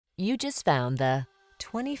You just found the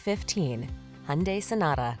 2015 Hyundai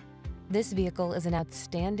Sonata. This vehicle is an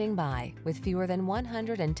outstanding buy with fewer than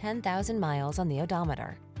 110,000 miles on the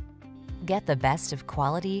odometer. Get the best of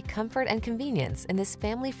quality, comfort, and convenience in this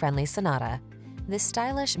family-friendly Sonata. This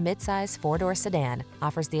stylish midsize four-door sedan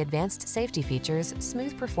offers the advanced safety features,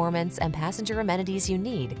 smooth performance, and passenger amenities you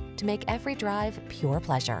need to make every drive pure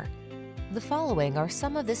pleasure. The following are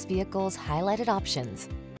some of this vehicle's highlighted options: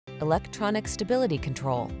 electronic stability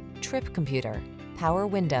control, trip computer, power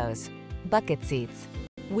windows, bucket seats,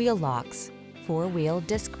 wheel locks, four-wheel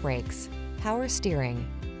disc brakes, power steering.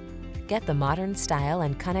 Get the modern style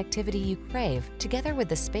and connectivity you crave together with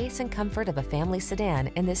the space and comfort of a family sedan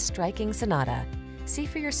in this striking Sonata. See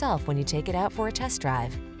for yourself when you take it out for a test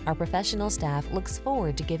drive. Our professional staff looks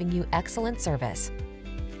forward to giving you excellent service.